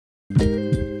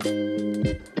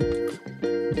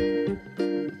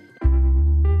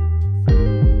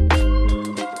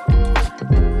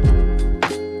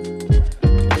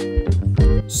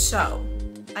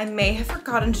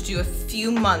forgotten to do a few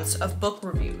months of book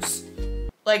reviews.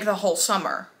 Like the whole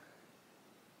summer.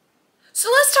 So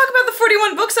let's talk about the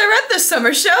 41 books I read this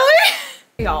summer, shall we?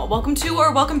 Hey y'all, welcome to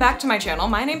or welcome back to my channel.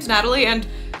 My name's Natalie and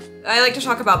I like to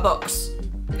talk about books.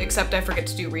 Except I forget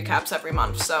to do recaps every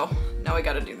month, so now we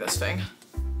gotta do this thing.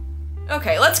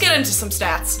 Okay, let's get into some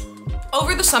stats.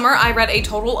 Over the summer, I read a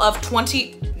total of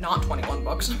not 21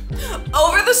 books.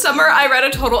 Over the summer, I read a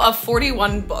total of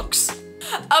 41 books.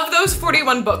 Of those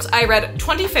 41 books, I read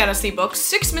 20 fantasy books,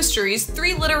 6 mysteries,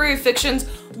 3 literary fictions,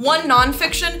 1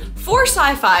 nonfiction, 4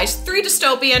 sci-fis, 3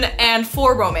 dystopian, and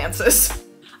 4 romances.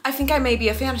 I think I may be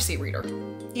a fantasy reader.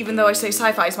 Even though I say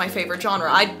sci-fi is my favorite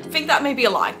genre, I think that may be a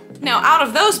lie. Now, out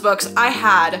of those books, I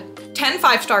had 10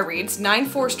 5-star reads, 9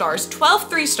 4 stars, 12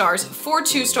 3 stars, 4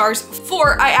 2 stars,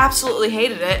 4 I absolutely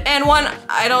hated it, and 1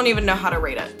 I don't even know how to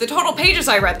rate it. The total pages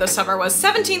I read this summer was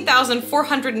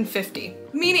 17,450,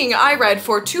 meaning I read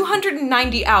for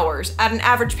 290 hours at an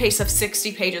average pace of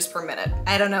 60 pages per minute.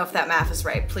 I don't know if that math is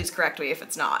right, please correct me if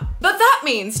it's not. But that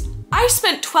means I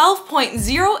spent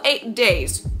 12.08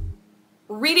 days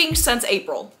reading since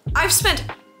April. I've spent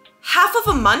half of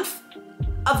a month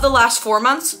of the last 4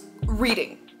 months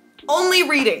reading. Only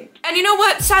reading. And you know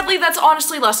what? Sadly, that's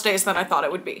honestly less days than I thought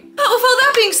it would be. But with all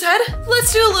that being said,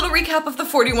 let's do a little recap of the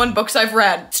 41 books I've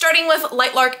read. Starting with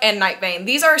Lightlark and Nightbane.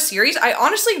 These are a series. I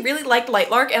honestly really liked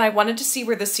Lightlark and I wanted to see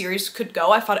where this series could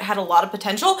go. I thought it had a lot of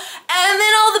potential. And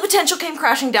then all the potential came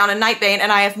crashing down in Nightbane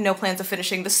and I have no plans of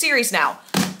finishing the series now.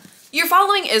 You're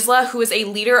following Isla, who is a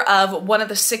leader of one of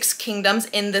the 6 kingdoms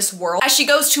in this world, as she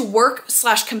goes to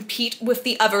work/compete with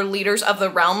the other leaders of the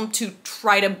realm to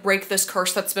try to break this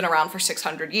curse that's been around for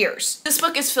 600 years. This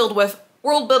book is filled with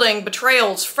world building,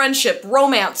 betrayals, friendship,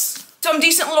 romance, some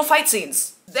decent little fight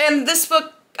scenes. And this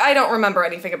book, I don't remember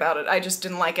anything about it. I just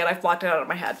didn't like it. I've blocked it out of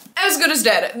my head. As Good as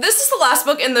Dead. This is the last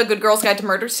book in the Good Girl's Guide to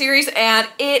Murder series, and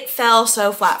it fell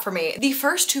so flat for me. The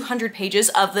first 200 pages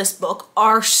of this book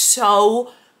are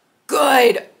so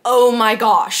good. Oh my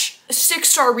gosh.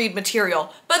 6-star read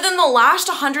material. But then the last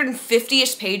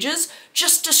 150-ish pages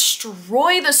just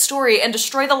destroy the story and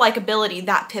destroy the likability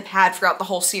that Pip had throughout the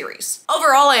whole series.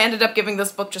 Overall, I ended up giving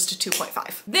this book just a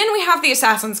 2.5. Then we have The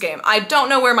Assassin's Game. I don't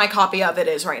know where my copy of it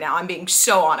is right now. I'm being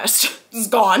so honest. It's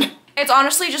gone. It's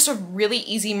honestly just a really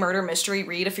easy murder mystery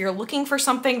read. If you're looking for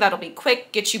something that'll be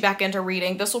quick, get you back into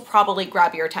reading, this will probably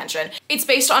grab your attention. It's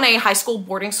based on a high school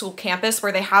boarding school campus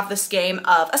where they have this game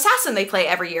of Assassin they play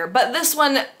every year, but this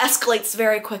one escalates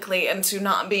very quickly into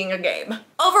not being a game.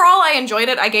 Overall, I enjoyed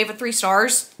it. I gave it 3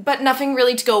 stars, but nothing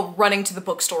really to go running to the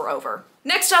bookstore over.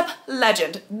 Next up,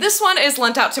 Legend. This one is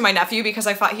lent out to my nephew because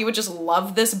I thought he would just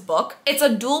love this book. It's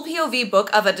a dual POV book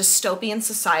of a dystopian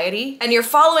society, and you're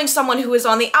following someone who is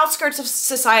on the outskirts of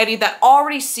society that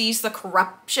already sees the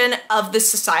corruption of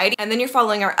this society, and then you're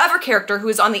following our other character who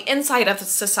is on the inside of the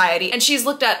society, and she's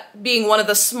looked at being one of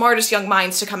the smartest young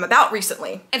minds to come about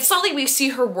recently. And slowly we see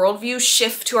her worldview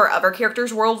shift to our other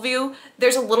character's worldview.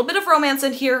 There's a little bit of romance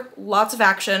in here, lots of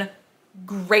action,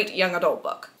 great young adult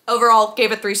book. Overall,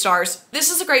 gave it 3 stars. This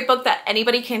is a great book that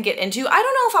anybody can get into. I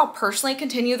don't know if I'll personally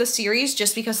continue the series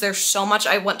just because there's so much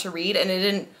I want to read and it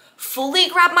didn't fully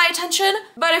grab my attention.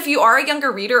 But if you are a younger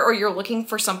reader or you're looking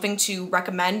for something to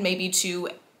recommend maybe to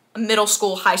a middle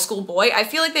school, high school boy, I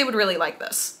feel like they would really like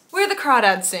this. Where the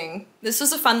Crawdads Sing. This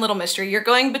was a fun little mystery. You're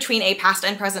going between a past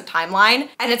and present timeline,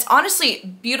 and it's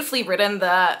honestly beautifully written.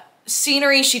 The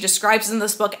scenery she describes in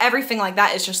this book, everything like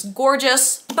that is just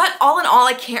gorgeous. But all in all,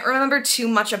 I can't remember too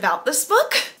much about this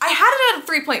book. I had it at a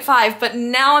 3.5, but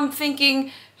now I'm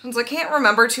thinking, since I can't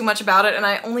remember too much about it and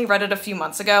I only read it a few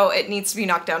months ago, it needs to be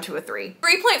knocked down to a 3.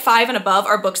 3.5 and above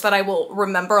are books that I will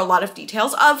remember a lot of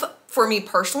details of for me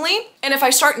personally. And if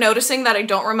I start noticing that I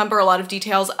don't remember a lot of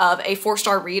details of a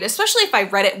 4-star read, especially if I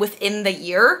read it within the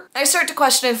year, I start to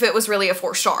question if it was really a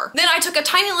 4-star. Then I took a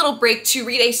tiny little break to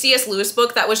read a C.S. Lewis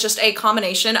book that was just a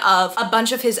combination of a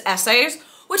bunch of his essays,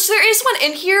 which there is one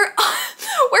in here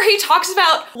where he talks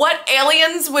about what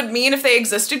aliens would mean if they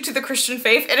existed to the Christian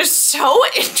faith. It is so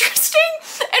interesting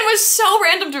and was so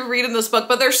random to read in this book,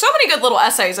 but there's so many good little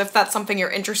essays if that's something you're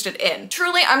interested in.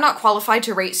 Truly, I'm not qualified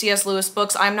to rate C.S. Lewis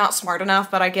books. I'm not smart enough,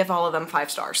 but I give all of them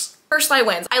 5 stars. First Light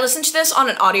Wins. I listened to this on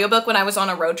an audiobook when I was on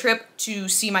a road trip to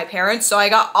see my parents, so I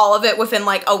got all of it within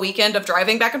like a weekend of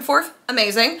driving back and forth.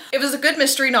 Amazing. It was a good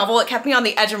mystery novel. It kept me on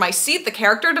the edge of my seat. The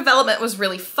character development was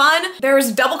really fun. There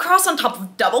was double cross on top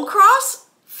of double cross.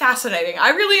 Fascinating.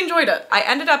 I really enjoyed it. I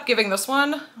ended up giving this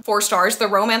one 4 stars. The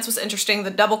romance was interesting,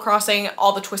 the double crossing,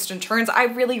 all the twists and turns. I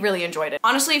really, really enjoyed it.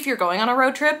 Honestly, if you're going on a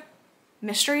road trip,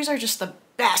 mysteries are just the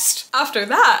best. After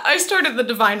that, I started the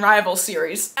Divine Rivals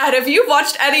series. And if you've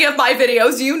watched any of my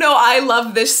videos, you know I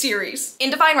love this series. In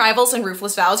Divine Rivals and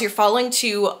Ruthless Vows, you're following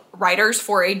two writers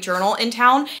for a journal in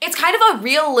town. It's kind of a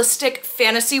realistic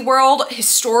fantasy world,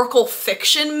 historical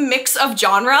fiction mix of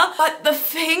genre. But the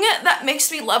thing that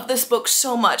makes me love this book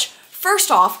so much,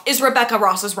 first off, is Rebecca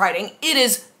Ross's writing. It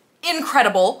is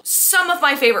incredible. Some of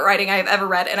my favorite writing I have ever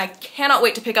read, and I cannot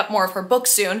wait to pick up more of her books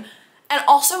soon. And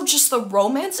also just the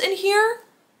romance in here.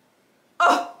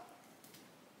 Oh,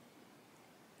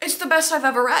 it's the best I've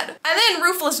ever read. And then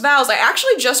Ruthless Vows, I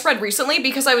actually just read recently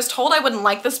because I was told I wouldn't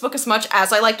like this book as much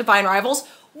as I like Divine Rivals,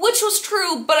 which was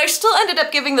true, but I still ended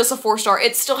up giving this a 4-star.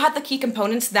 It still had the key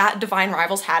components that Divine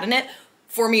Rivals had in it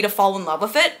for me to fall in love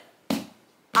with it.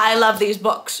 I love these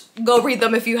books. Go read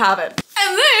them if you haven't.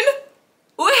 And then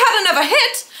we had another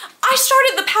hit. I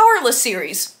started the Powerless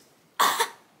series.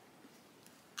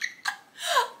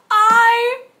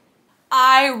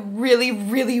 I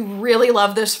really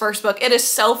love this first book. It is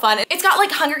so fun. It's got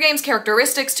like Hunger Games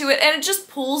characteristics to it, and it just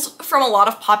pulls from a lot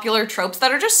of popular tropes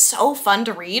that are just so fun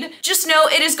to read. Just know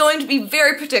it is going to be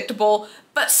very predictable,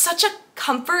 but such a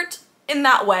comfort in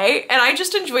that way, and I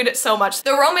just enjoyed it so much.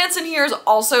 The romance in here is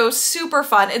also super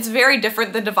fun. It's very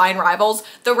different than Divine Rivals.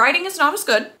 The writing is not as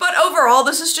good, but overall,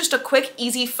 this is just a quick,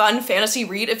 easy, fun fantasy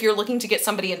read if you're looking to get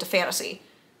somebody into fantasy.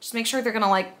 Just make sure they're gonna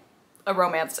like a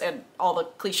romance and all the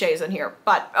cliches in here,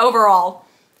 but overall,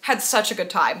 had such a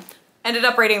good time. Ended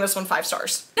up rating this one 5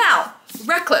 stars. Now,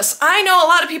 Reckless. I know a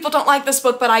lot of people don't like this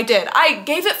book, but I did. I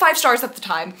gave it 5 stars at the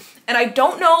time, and I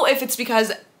don't know if it's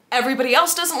because everybody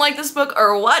else doesn't like this book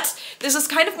or what. This is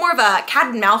kind of more of a cat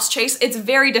and mouse chase. It's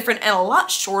very different and a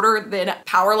lot shorter than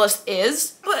Powerless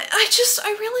is, but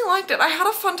I really liked it. I had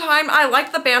a fun time. I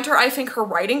liked the banter. I think her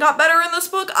writing got better in this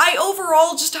book. I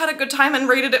overall just had a good time and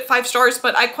rated it 5 stars,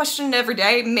 but I question it every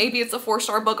day. Maybe it's a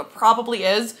 4-star book. It probably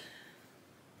is.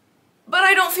 But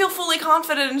I don't feel fully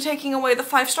confident in taking away the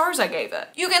 5 stars I gave it.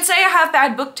 You can say I have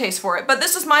bad book taste for it, but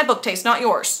this is my book taste, not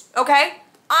yours, okay?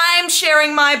 I'm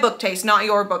sharing my book taste, not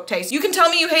your book taste. You can tell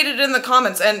me you hated it in the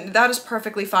comments, and that is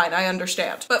perfectly fine, I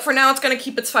understand. But for now, it's gonna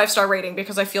keep its 5-star rating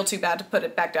because I feel too bad to put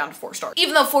it back down to 4 stars.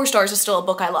 Even though 4 stars is still a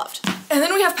book I loved. And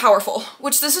then we have Powerful,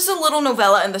 which this is a little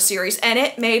novella in the series, and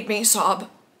it made me sob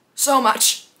so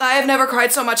much. I have never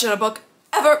cried so much in a book,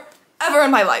 ever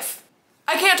in my life.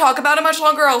 I can't talk about it much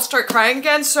longer, I'll start crying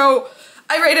again, so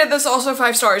I rated this also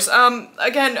 5 stars.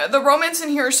 Again, the romance in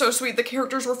here is so sweet, the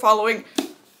characters we're following,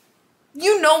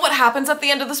 you know what happens at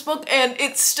the end of this book, and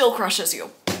it still crushes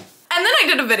you. And then I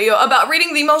did a video about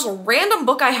reading the most random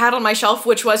book I had on my shelf,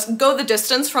 which was Go the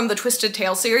Distance from the Twisted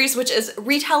Tale series, which is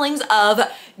retellings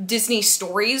of Disney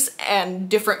stories and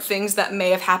different things that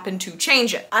may have happened to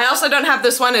change it. I also don't have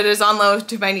this one. It is on loan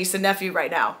to my niece and nephew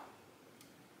right now.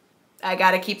 I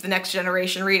gotta keep the next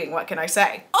generation reading, what can I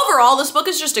say? Overall, this book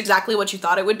is just exactly what you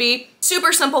thought it would be.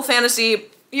 Super simple fantasy.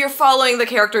 You're following the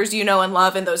characters you know and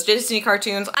love in those Disney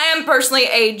cartoons. I am personally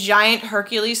a giant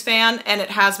Hercules fan, and it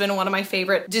has been one of my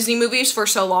favorite Disney movies for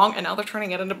so long, and now they're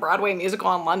turning it into Broadway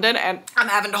musical in London, and I'm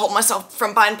having to hold myself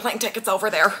from buying plane tickets over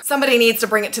there. Somebody needs to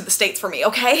bring it to the States for me,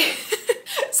 okay?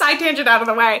 Side tangent out of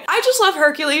the way. I just love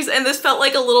Hercules, and this felt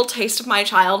like a little taste of my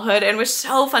childhood and was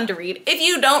so fun to read. If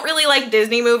you don't really like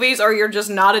Disney movies or you're just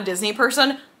not a Disney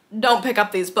person, don't pick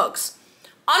up these books.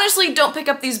 Honestly, don't pick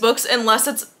up these books unless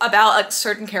it's about a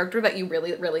certain character that you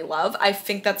really love. I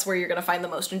think that's where you're gonna find the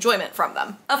most enjoyment from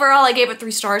them. Overall, I gave it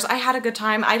 3 stars. I had a good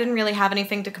time. I didn't really have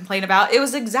anything to complain about. It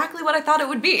was exactly what I thought it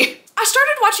would be. I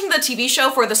started watching the TV show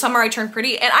for The Summer I Turned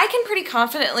Pretty, and I can pretty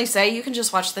confidently say you can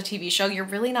just watch the TV show. You're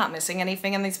really not missing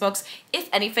anything in these books. If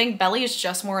anything, Belly is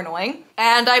just more annoying.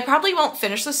 And I probably won't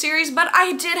finish the series, but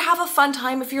I did have a fun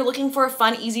time if you're looking for a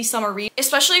fun, easy summer read,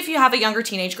 especially if you have a younger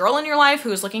teenage girl in your life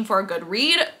who is looking for a good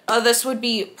read. This would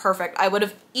be perfect. I would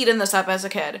have eaten this up as a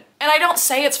kid. And I don't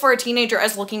say it's for a teenager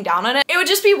as looking down on it. It would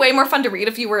just be way more fun to read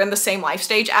if you were in the same life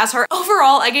stage as her.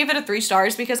 Overall, I gave it a 3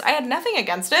 stars because I had nothing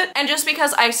against it. And just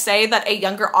because I say that a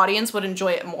younger audience would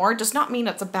enjoy it more does not mean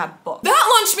it's a bad book.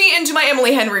 That launched me into my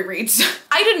Emily Henry reads.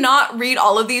 I did not read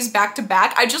all of these back to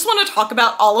back. I just want to talk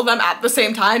about all of them at the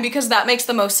same time because that makes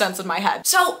the most sense in my head.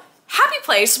 So Happy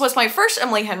Place was my first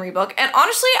Emily Henry book, and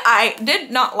honestly, I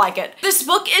did not like it. This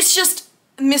book is just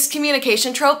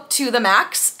miscommunication trope to the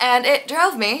max, and it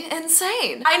drove me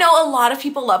insane. I know a lot of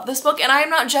people love this book, and I am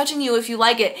not judging you if you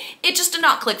like it. It just did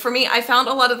not click for me. I found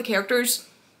a lot of the characters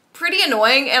pretty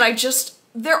annoying, and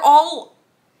they're all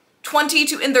 20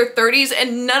 to in their 30s,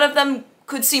 and none of them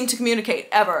could seem to communicate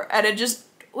ever, and it just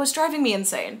was driving me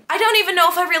insane. I don't even know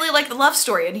if I really like the love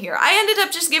story in here. I ended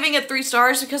up just giving it 3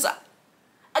 stars because,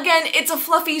 Again, it's a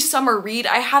fluffy summer read.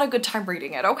 I had a good time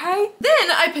reading it, okay? Then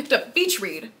I picked up Beach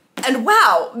Read. And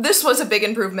wow, this was a big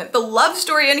improvement. The love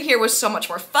story in here was so much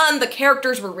more fun. The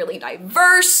characters were really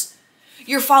diverse.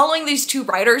 You're following these two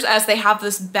writers as they have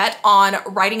this bet on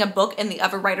writing a book in the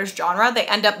other writer's genre. They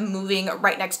end up moving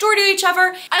right next door to each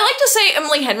other. I like to say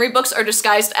Emily Henry books are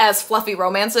disguised as fluffy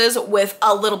romances with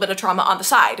a little bit of trauma on the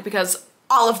side, because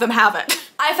all of them have it.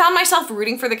 I found myself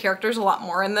rooting for the characters a lot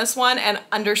more in this one and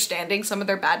understanding some of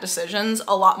their bad decisions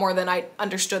a lot more than I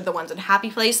understood the ones in Happy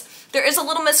Place. There is a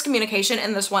little miscommunication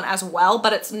in this one as well,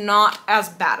 but it's not as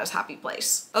bad as Happy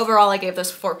Place. Overall, I gave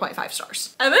this 4.5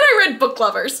 stars. And then I read Book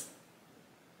Lovers.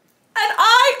 And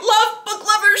I love Book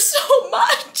Lovers so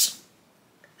much.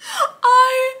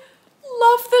 I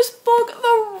love this book.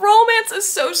 The romance is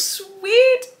so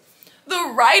sweet.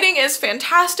 The writing is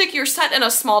fantastic. You're set in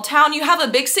a small town. You have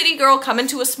a big city girl come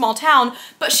into a small town,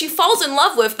 but she falls in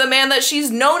love with the man that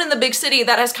she's known in the big city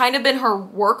that has kind of been her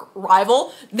work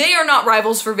rival. They are not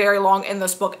rivals for very long in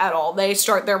this book at all. They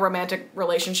start their romantic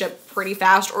relationship pretty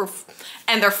fast,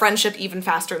 and their friendship even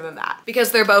faster than that,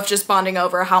 because they're both just bonding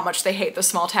over how much they hate the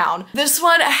small town. This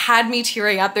one had me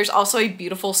tearing up. There's also a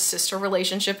beautiful sister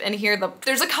relationship in here.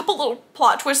 There's a couple little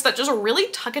plot twists that just really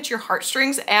tug at your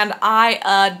heartstrings, and I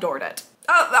adored it.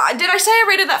 Did I say I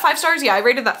rated that 5 stars? Yeah, I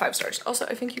rated that 5 stars. Also,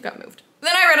 I think you got moved.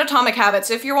 Then I read Atomic Habits.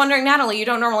 If you're wondering, Natalie, you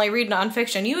don't normally read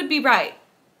nonfiction, you would be right.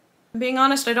 Being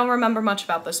honest, I don't remember much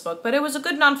about this book, but it was a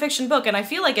good nonfiction book, and I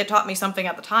feel like it taught me something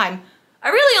at the time. I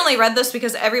really only read this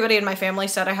because everybody in my family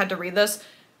said I had to read this.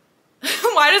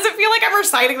 Why does it feel like I'm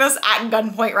reciting this at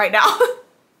gunpoint right now?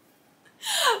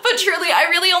 But truly, I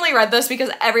really only read this because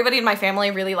everybody in my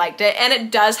family really liked it, and it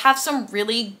does have some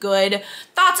really good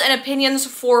thoughts and opinions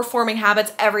for forming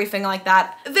habits, everything like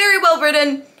that. Very well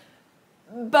written,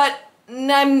 but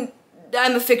I'm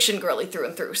a fiction girly through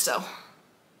and through, so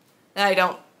I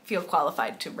don't feel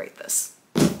qualified to rate this.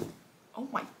 Oh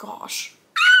my gosh.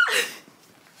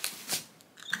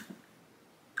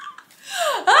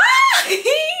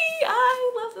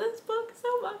 I love this book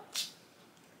so much.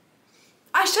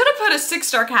 I should have put a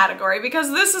 6-star category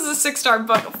because this is a 6-star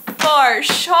book for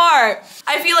sure.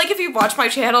 I feel like if you've watched my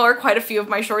channel or quite a few of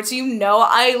my shorts, you know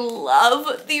I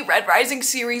love the Red Rising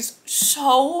series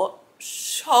so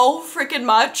freaking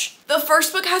much. The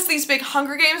first book has these big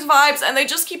Hunger Games vibes, and they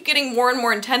just keep getting more and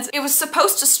more intense. It was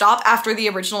supposed to stop after the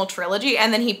original trilogy,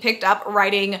 and then he picked up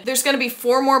writing. There's gonna be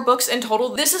 4 more books in total.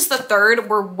 This is the 3rd.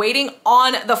 We're waiting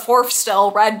on the 4th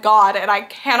still, Red God, and I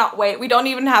cannot wait. We don't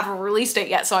even have a release date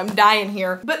yet, so I'm dying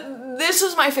here. But this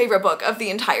is my favorite book of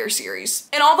the entire series.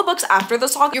 In all the books after the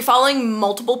saga, you're following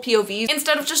multiple POVs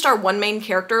instead of just our one main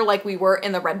character like we were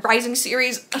in the Red Rising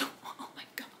series.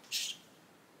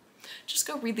 Just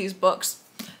go read these books.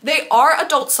 They are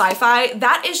adult sci-fi.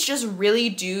 That is just really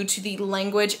due to the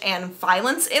language and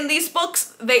violence in these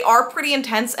books. They are pretty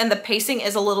intense, and the pacing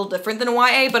is a little different than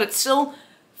YA, but it's still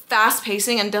fast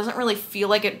pacing and doesn't really feel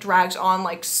like it drags on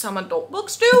like some adult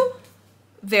books do.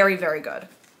 Very, very good.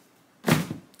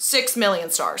 6 million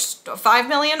stars. 5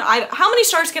 million? How many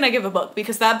stars can I give a book?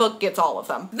 Because that book gets all of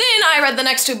them. Then I read the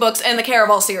next 2 books in the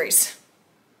Caraval series.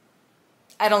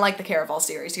 I don't like the Caraval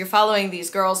series. You're following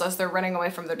these girls as they're running away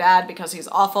from their dad because he's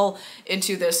awful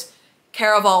into this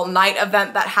Caraval night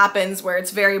event that happens where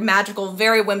it's very magical,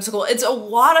 very whimsical. It's a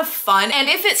lot of fun. And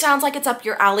if it sounds like it's up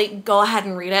your alley, go ahead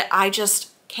and read it. I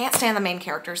just can't stand the main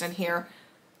characters in here.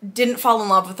 Didn't fall in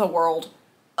love with the world.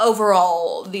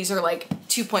 Overall, these are like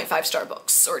 2.5 star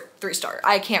books or 3 star.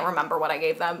 I can't remember what I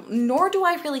gave them, nor do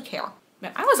I really care.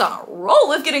 Man, I was on a roll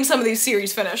with getting some of these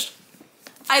series finished.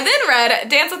 I then read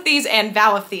Dance with Thieves and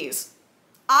Vow of Thieves.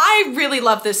 I really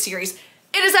love this series.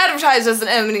 It is advertised as an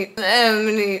It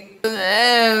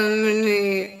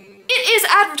is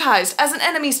advertised as an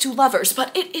enemies to lovers,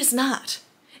 but it is not.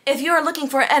 If you are looking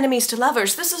for enemies to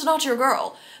lovers, this is not your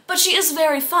girl. But she is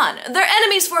very fun. They're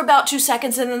enemies for about 2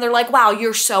 seconds and then they're like, wow,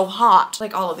 you're so hot.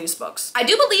 Like all of these books. I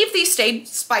do believe these stayed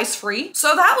spice free,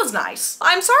 so that was nice.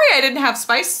 I'm sorry I didn't have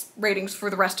spice ratings for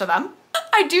the rest of them.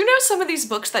 I do know some of these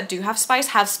books that do have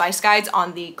spice guides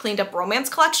on the Cleaned Up Romance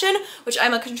collection, which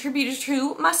I'm a contributor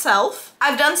to myself.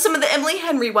 I've done some of the Emily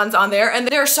Henry ones on there, and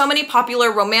there are so many popular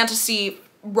romance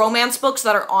books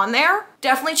that are on there.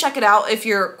 Definitely check it out if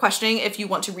you're questioning if you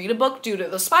want to read a book due to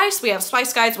the spice. We have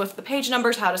spice guides with the page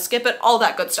numbers, how to skip it, all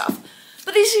that good stuff.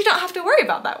 But these you don't have to worry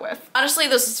about that with. Honestly,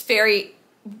 this is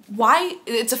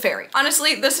it's a fairy.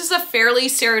 Honestly, this is a fairly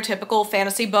stereotypical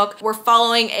fantasy book. We're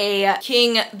following a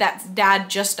king that's dad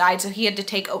just died, so he had to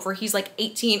take over. He's like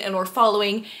 18, and we're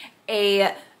following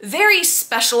a very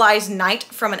specialized knight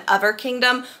from an other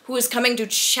kingdom who is coming to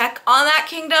check on that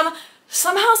kingdom.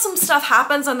 somehow some stuff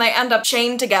happens and they end up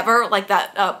chained together, like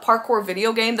that parkour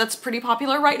video game that's pretty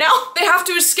popular right now. They have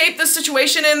to escape this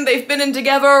situation and they've been in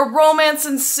together, romance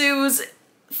ensues,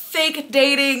 fake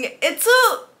dating. It's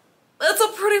a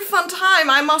pretty fun time,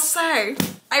 I must say.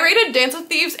 I rated Dance with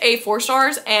Thieves a 4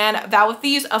 stars and Vow with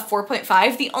Thieves a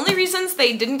 4.5. The only reasons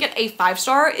they didn't get a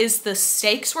 5-star is the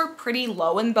stakes were pretty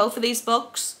low in both of these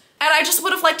books. And I just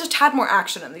would have liked a tad more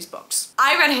action in these books.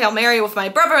 I read Hail Mary with my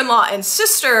brother-in-law and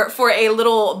sister for a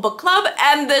little book club,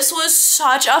 and this was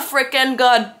such a freaking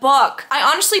good book. I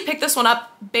honestly picked this one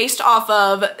up based off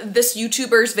of this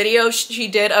YouTuber's video she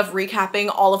did of recapping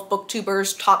all of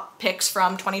BookTuber's top picks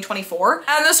from 2024.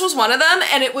 And this was one of them,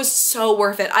 and it was so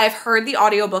worth it. I've heard the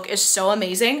audiobook is so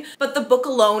amazing, but the book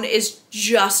alone is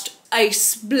just a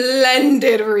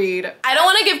splendid read. I don't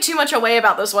want to give too much away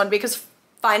about this one because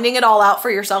finding it all out for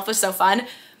yourself is so fun.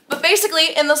 But basically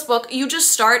in this book, you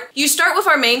start with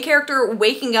our main character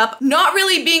waking up, not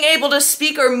really being able to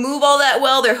speak or move all that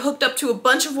well. They're hooked up to a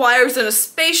bunch of wires in a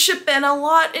spaceship and a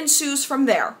lot ensues from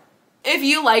there. If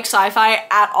you like sci-fi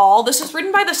at all, this is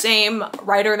written by the same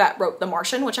writer that wrote The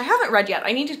Martian, which I haven't read yet.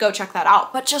 I need to go check that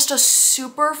out. But just a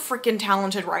super freaking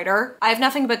talented writer. I have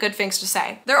nothing but good things to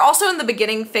say. They're also in the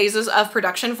beginning phases of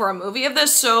production for a movie of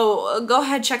this, so go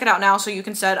ahead, check it out now so you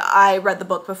can say I read the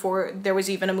book before there was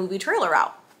even a movie trailer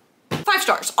out. 5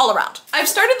 stars all around. I've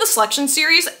started the Selection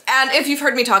series, and if you've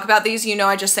heard me talk about these, you know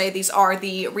I just say these are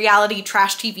the reality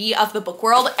trash TV of the book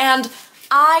world, and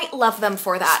I love them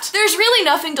for that. There's really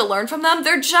nothing to learn from them.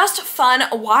 They're just fun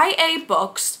YA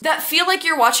books that feel like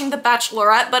you're watching The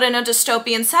Bachelorette but in a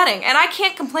dystopian setting, and I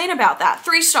can't complain about that.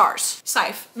 3 stars.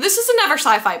 Sci-fi. This is another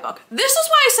sci-fi book. This is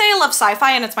why I say I love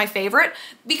sci-fi and it's my favorite,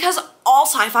 because all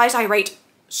sci-fis I rate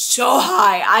so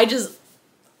high.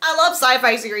 I love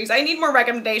sci-fi series. I need more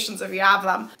recommendations if you have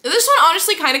them. This one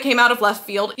honestly kind of came out of left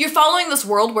field. You're following this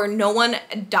world where no one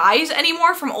dies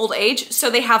anymore from old age,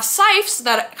 so they have scythes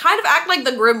that kind of act like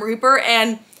the Grim Reaper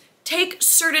and take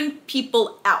certain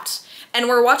people out. And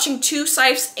we're watching 2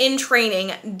 scythes in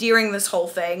training during this whole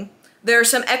thing. There are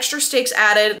some extra stakes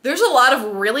added. There's a lot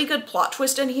of really good plot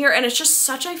twist in here, and it's just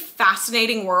such a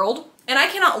fascinating world. And I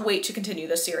cannot wait to continue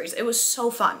this series. It was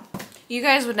so fun. You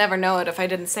guys would never know it if I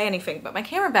didn't say anything, but my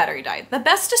camera battery died. The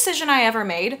best decision I ever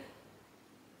made.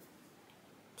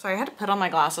 Sorry, I had to put on my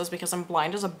glasses because I'm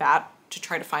blind as a bat to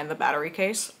try to find the battery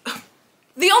case. I'll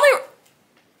get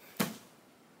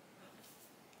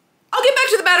back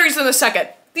to the batteries in a second.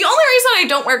 The only reason I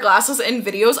don't wear glasses in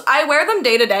videos, I wear them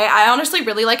day to day. I honestly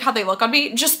really like how they look on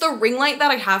me. Just the ring light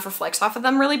that I have reflects off of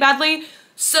them really badly,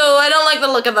 so I don't like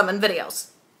the look of them in videos.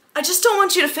 I just don't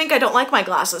want you to think I don't like my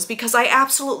glasses because I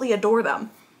absolutely adore them.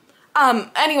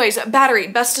 Anyways, battery,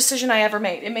 best decision I ever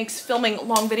made. It makes filming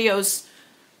long videos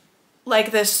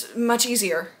like this much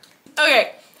easier.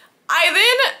 Okay, I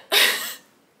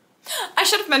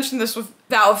should have mentioned this with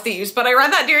Vow of Thieves, but I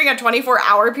read that during a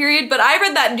 24-hour period, but I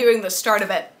read that during the start of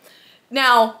it.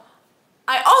 Now,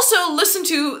 I also listened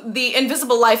to The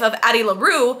Invisible Life of Addie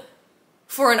LaRue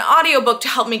for an audiobook to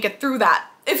help me get through that.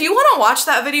 If you want to watch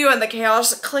that video and the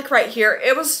chaos, click right here.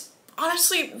 It was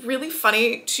honestly really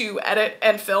funny to edit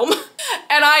and film,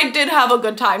 and I did have a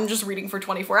good time just reading for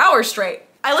 24 hours straight.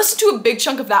 I listened to a big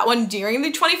chunk of that one during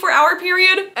the 24-hour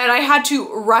period, and I had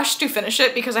to rush to finish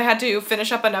it because I had to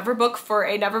finish up another book for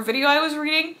another video I was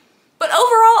reading. But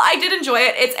overall, I did enjoy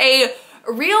it. It's a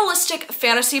realistic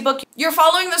fantasy book. You're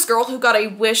following this girl who got a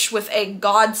wish with a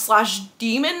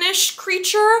god/demonish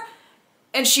creature,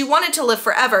 and she wanted to live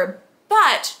forever.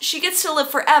 But she gets to live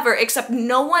forever, except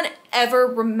no one ever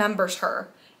remembers her.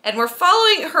 And we're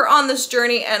following her on this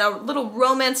journey, and a little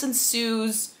romance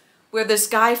ensues where this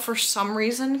guy, for some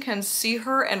reason, can see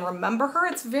her and remember her.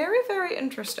 It's very, very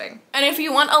interesting. And if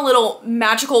you want a little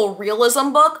magical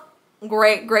realism book,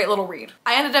 great little read.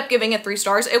 I ended up giving it 3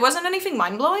 stars. It wasn't anything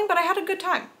mind-blowing, but I had a good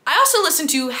time. I also listened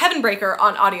to Heavenbreaker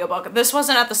on audiobook. This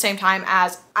wasn't at the same time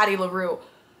as Addie LaRue.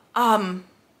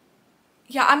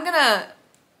 Yeah,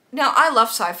 now, I love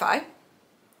sci-fi.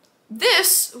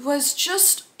 This was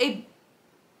just a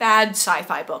bad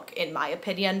sci-fi book, in my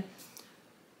opinion.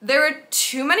 There were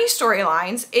too many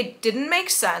storylines. It didn't make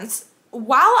sense.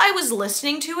 While I was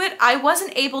listening to it, I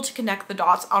wasn't able to connect the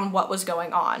dots on what was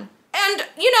going on. And,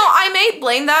 you know, I may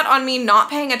blame that on me not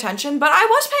paying attention, but I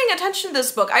was paying attention to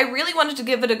this book. I really wanted to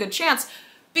give it a good chance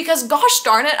because, gosh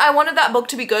darn it, I wanted that book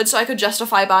to be good so I could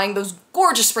justify buying those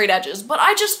gorgeous sprayed edges, but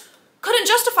I just couldn't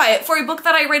justify it for a book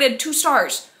that I rated 2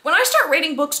 stars. When I start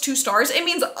rating books 2 stars, it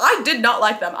means I did not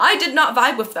like them. I did not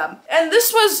vibe with them. And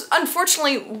this was,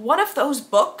 unfortunately, one of those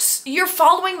books. You're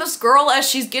following this girl as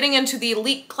she's getting into the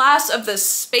elite class of this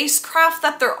spacecraft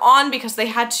that they're on because they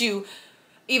had to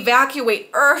evacuate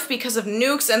Earth because of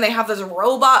nukes, and they have this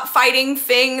robot fighting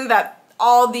thing that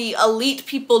all the elite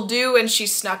people do, and she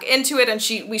snuck into it,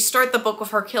 and we start the book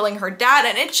with her killing her dad,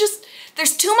 and it just,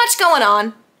 there's too much going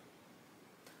on.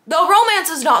 The romance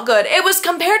is not good. It was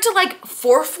compared to like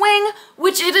Fourth Wing,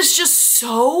 which it is just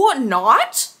so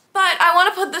not. But I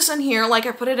want to put this in here like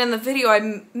I put it in the video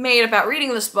I made about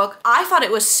reading this book. I thought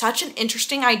it was such an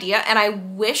interesting idea, and I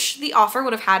wish the author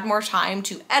would have had more time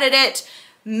to edit it,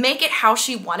 make it how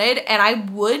she wanted, and I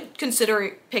would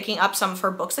consider picking up some of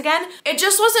her books again. It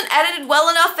just wasn't edited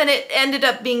well enough, and it ended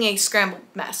up being a scrambled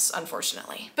mess,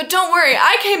 unfortunately. But don't worry,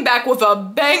 I came back with a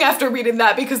bang after reading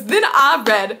that, because then I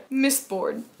read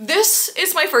Mistborn. This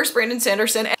is my first Brandon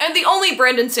Sanderson, and the only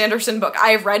Brandon Sanderson book I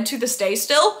have read to this day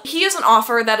still. He is an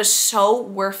author that is so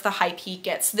worth the hype he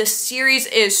gets. This series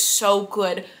is so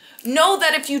good. Know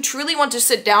that if you truly want to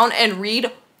sit down and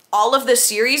read all of this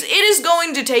series, it is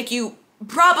going to take you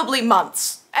probably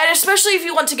months. And especially if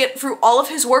you want to get through all of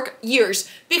his work, years,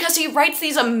 because he writes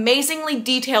these amazingly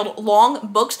detailed,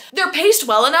 long books. They're paced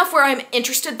well enough where I'm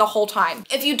interested the whole time.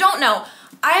 If you don't know,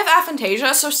 I have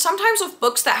aphantasia, so sometimes with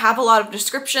books that have a lot of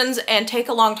descriptions and take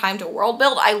a long time to world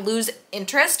build, I lose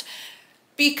interest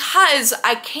because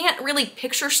I can't really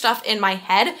picture stuff in my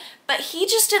head, but he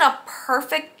just did a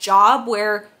perfect job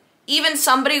where even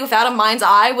somebody without a mind's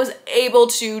eye was able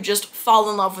to just fall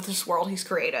in love with this world he's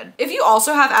created. If you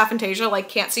also have aphantasia, like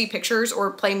can't see pictures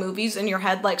or play movies in your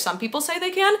head like some people say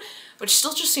they can, which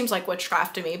still just seems like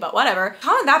witchcraft to me, but whatever,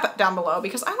 comment that down below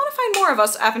because I want to find more of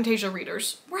us aphantasia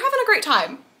readers. We're having a great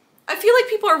time. I feel like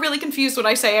people are really confused when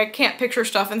I say I can't picture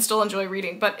stuff and still enjoy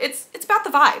reading, but it's about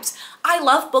the vibes. I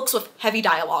love books with heavy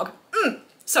dialogue.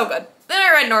 So good. Then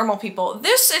I read Normal People.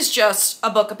 This is just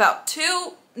a book about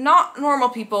two not normal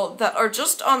people that are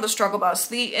just on the struggle bus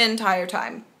the entire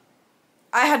time.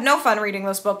 I had no fun reading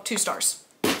this book, 2 stars.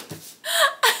 Right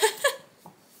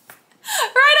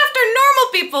after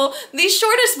Normal People, the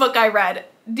shortest book I read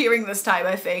during this time,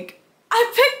 I think,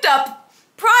 I picked up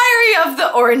Priory of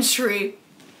the Orange Tree.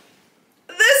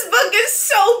 This book is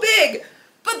so big,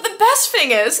 but the best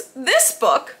thing is, this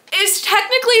book is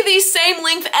technically the same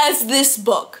length as this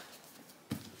book.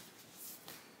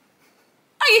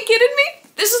 Are you kidding me?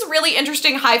 This is a really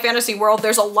interesting high fantasy world.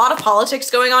 There's a lot of politics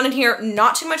going on in here.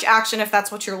 Not too much action if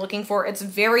that's what you're looking for. It's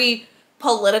very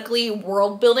politically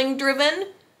world building driven.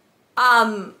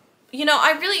 You know,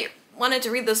 I really wanted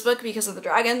to read this book because of the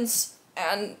dragons,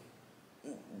 and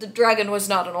the dragon was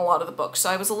not in a lot of the books, so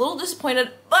I was a little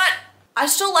disappointed, but I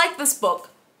still like this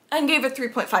book and gave it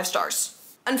 3.5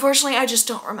 stars. Unfortunately, I just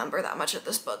don't remember that much of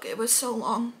this book. It was so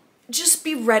long. Just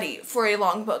be ready for a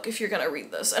long book if you're gonna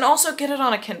read this. And also get it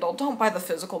on a Kindle. Don't buy the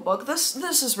physical book. This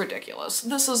is ridiculous.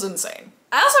 This is insane.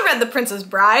 I also read The Princess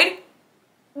Bride.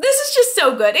 This is just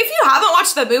so good. If you haven't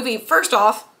watched the movie, first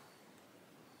off,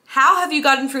 how have you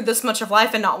gotten through this much of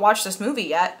life and not watched this movie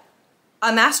yet?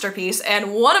 A masterpiece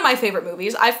and one of my favorite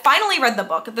movies. I finally read the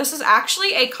book. This is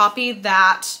actually a copy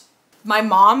that my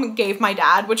mom gave my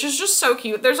dad, which is just so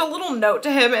cute. There's a little note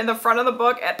to him in the front of the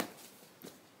book and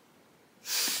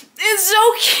it's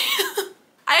so cute.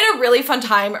 I had a really fun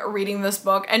time reading this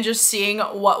book and just seeing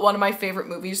what one of my favorite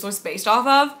movies was based off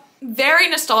of. Very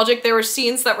nostalgic. There were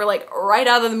scenes that were like right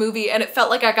out of the movie and it felt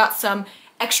like I got some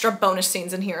extra bonus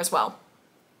scenes in here as well.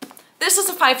 This is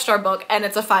a 5-star book and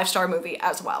it's a 5-star movie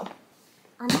as well.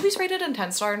 Are movies rated in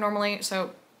 10-star normally?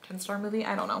 So 10-star movie?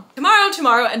 I don't know. Tomorrow,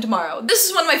 Tomorrow, and Tomorrow. This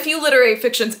is one of my few literary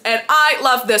fictions and I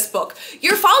love this book.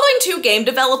 You're following 2 game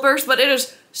developers, but it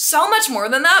is so much more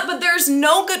than that, but there's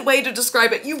no good way to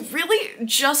describe it. You really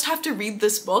just have to read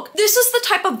this book. This is the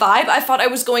type of vibe I thought I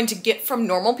was going to get from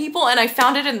Normal People, and I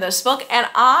found it in this book, and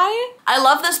I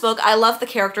love this book. I love the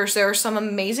characters. There are some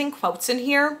amazing quotes in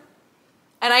here,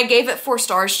 and I gave it 4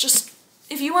 stars. Just,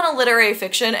 if you want a literary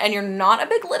fiction and you're not a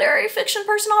big literary fiction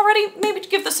person already, maybe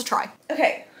give this a try.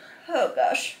 Okay. Oh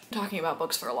gosh. I'm talking about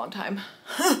books for a long time.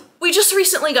 We just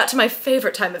recently got to my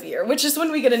favorite time of year, which is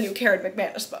when we get a new Karen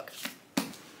McManus book.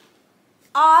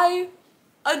 I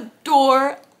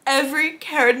adore every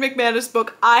Karen McManus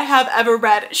book I have ever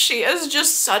read. She is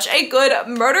just such a good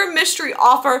murder mystery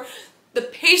author. The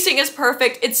pacing is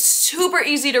perfect. It's super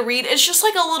easy to read. It's just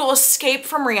like a little escape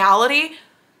from reality.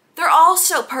 They're all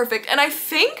so perfect, and I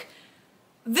think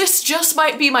this just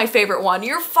might be my favorite one.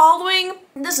 You're following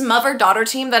this mother-daughter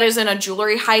team that is in a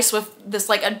jewelry heist with this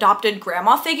like adopted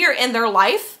grandma figure in their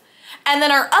life. And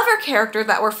then our other character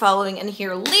that we're following in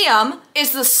here, Liam,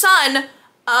 is the son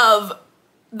of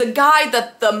the guy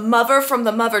that the mother from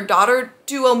the mother-daughter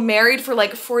duo married for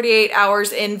like 48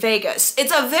 hours in Vegas.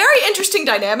 It's a very interesting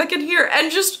dynamic in here, and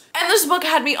this book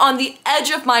had me on the edge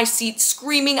of my seat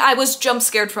screaming. I was jump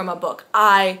scared from a book.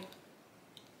 I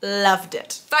loved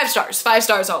it. 5 stars, 5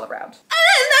 stars all around. And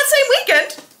then that same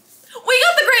weekend, we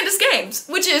got The Grandest Games,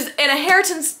 which is an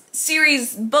Inheritance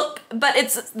series book, but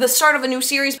it's the start of a new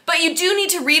series. But you do need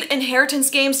to read Inheritance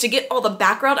Games to get all the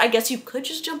background. I guess you could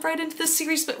just jump right into this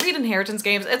series, but read Inheritance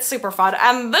Games. It's super fun.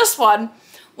 And this one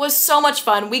was so much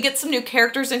fun. We get some new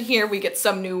characters in here. We get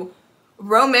some new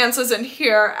romances in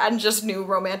here and just new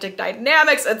romantic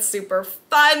dynamics. It's super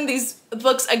fun. These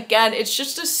books, again, it's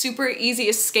just a super easy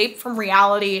escape from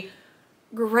reality.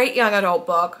 Great young adult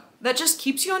book that just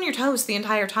keeps you on your toes the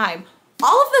entire time.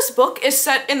 All of this book is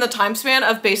set in the time span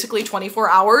of basically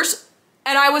 24 hours,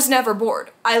 and I was never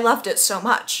bored. I loved it so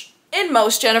much. In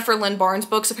most Jennifer Lynn Barnes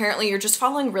books, apparently you're just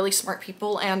following really smart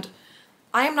people, and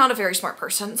I am not a very smart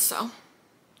person, so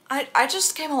I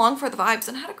just came along for the vibes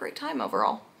and had a great time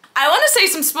overall. I want to say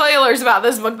some spoilers about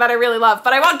this book that I really love,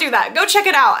 but I won't do that. Go check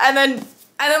it out, and then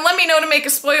let me know to make a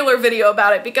spoiler video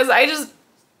about it, because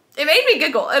it made me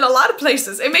giggle in a lot of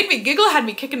places. It made me giggle, had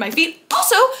me kicking my feet.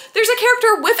 Also, there's a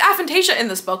character with aphantasia in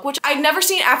this book, which I'd never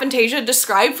seen aphantasia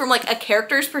described from like a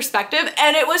character's perspective,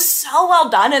 and it was so well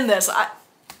done in this.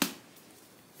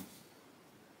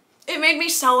 It made me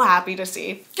so happy to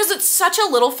see, because it's such a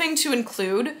little thing to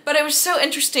include, but it was so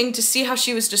interesting to see how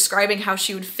she was describing how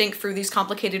she would think through these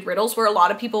complicated riddles where a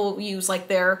lot of people use like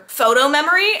their photo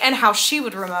memory and how she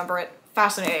would remember it.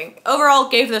 Fascinating. Overall,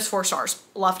 gave this 4 stars.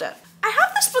 Loved it. I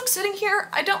have this book sitting here.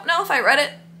 I don't know if I read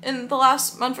it in the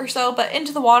last month or so, but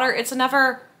Into the Water, it's a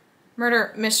never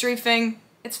murder mystery thing.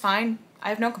 It's fine. I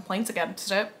have no complaints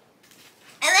against it.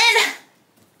 And then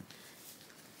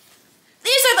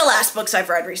these are the last books I've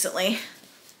read recently.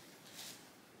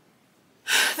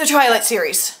 The Twilight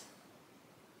series.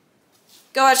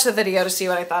 Go watch the video to see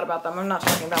what I thought about them. I'm not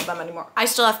talking about them anymore. I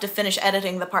still have to finish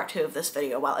editing the part 2 of this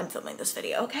video while I'm filming this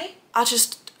video, okay? A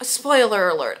spoiler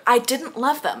alert, I didn't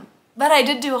love them, but I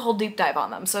did do a whole deep dive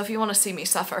on them, so if you want to see me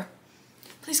suffer,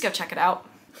 please go check it out.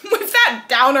 With that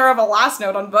downer of a last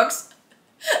note on books,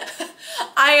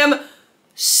 I am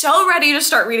so ready to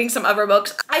start reading some other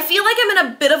books. I feel like I'm in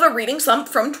a bit of a reading slump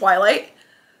from Twilight,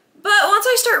 but once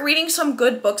I start reading some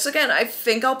good books again, I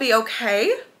think I'll be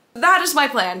okay. That is my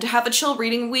plan, to have a chill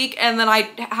reading week, and then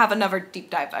I have another deep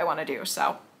dive I want to do,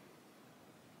 so.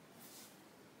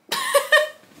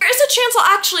 There is a chance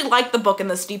I'll actually like the book in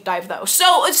this deep dive though,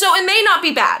 so it may not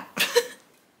be bad.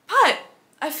 But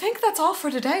I think that's all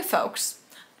for today, folks.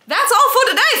 That's all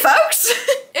for today, folks!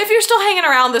 If you're still hanging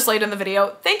around this late in the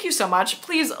video, thank you so much.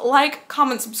 Please like,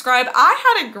 comment, subscribe.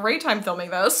 I had a great time filming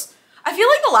this. I feel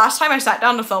like the last time I sat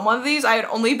down to film one of these, I had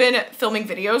only been filming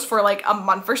videos for like a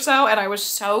month or so, and I was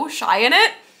so shy in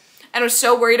it, and I was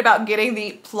so worried about getting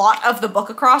the plot of the book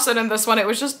across, and in this one it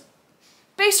was just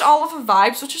based all off of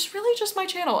vibes, which is really just my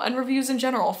channel and reviews in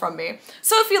general from me.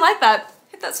 So if you like that,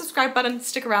 hit that subscribe button,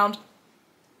 stick around,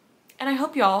 and I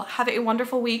hope y'all have a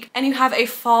wonderful week, and you have a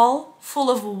fall full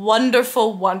of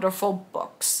wonderful, wonderful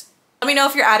books. Let me know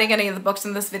if you're adding any of the books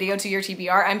in this video to your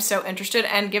TBR. I'm so interested,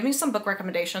 and give me some book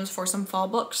recommendations for some fall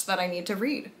books that I need to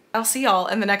read. I'll see y'all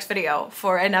in the next video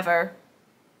for another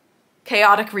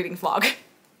chaotic reading vlog.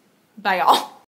 Bye y'all.